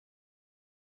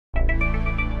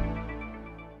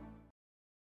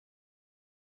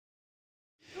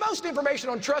Most information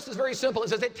on trust is very simple. It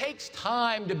says it takes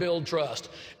time to build trust.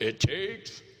 It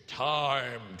takes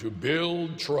time to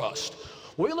build trust.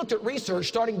 We looked at research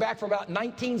starting back from about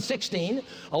 1916,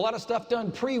 a lot of stuff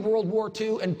done pre-World War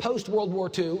II and post-World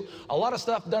War II, a lot of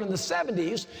stuff done in the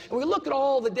 70s, and we looked at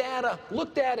all the data,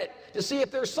 looked at it to see if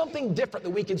there's something different that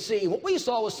we could see. What we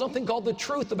saw was something called the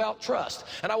truth about trust,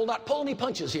 and I will not pull any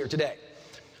punches here today.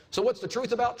 So what's the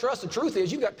truth about trust? The truth is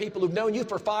you've got people who've known you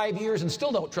for 5 years and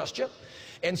still don't trust you,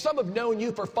 and some have known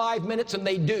you for 5 minutes and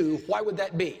they do. Why would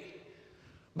that be?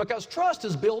 Because trust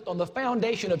is built on the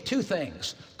foundation of two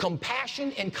things: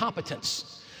 compassion and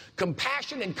competence.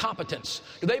 Compassion and competence.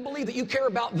 Do they believe that you care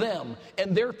about them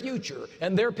and their future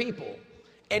and their people?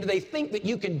 And do they think that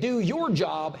you can do your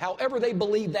job however they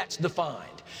believe that's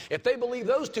defined? If they believe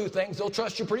those two things, they'll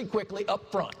trust you pretty quickly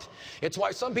up front. It's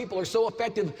why some people are so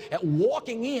effective at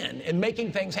walking in and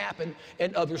making things happen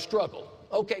and others struggle.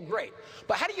 Okay, great.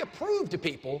 But how do you prove to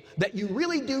people that you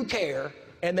really do care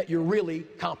and that you're really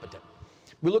competent?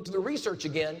 We looked at the research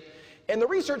again, and the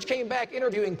research came back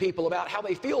interviewing people about how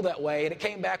they feel that way, and it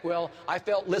came back, well, I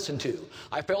felt listened to.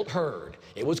 I felt heard.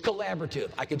 It was collaborative.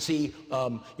 I could see,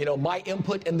 my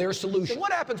input and their solution.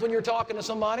 What happens when you're talking to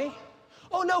somebody?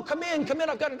 Oh, no, come in,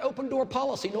 I've got an open door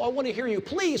policy. No, I want to hear you.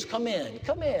 Please come in.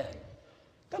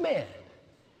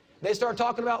 They start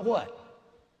talking about what?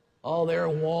 All their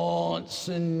wants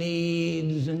and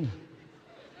needs and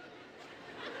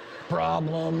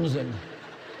problems and...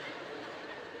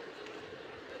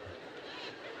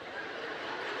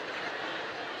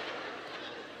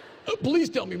 Please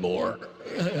tell me more.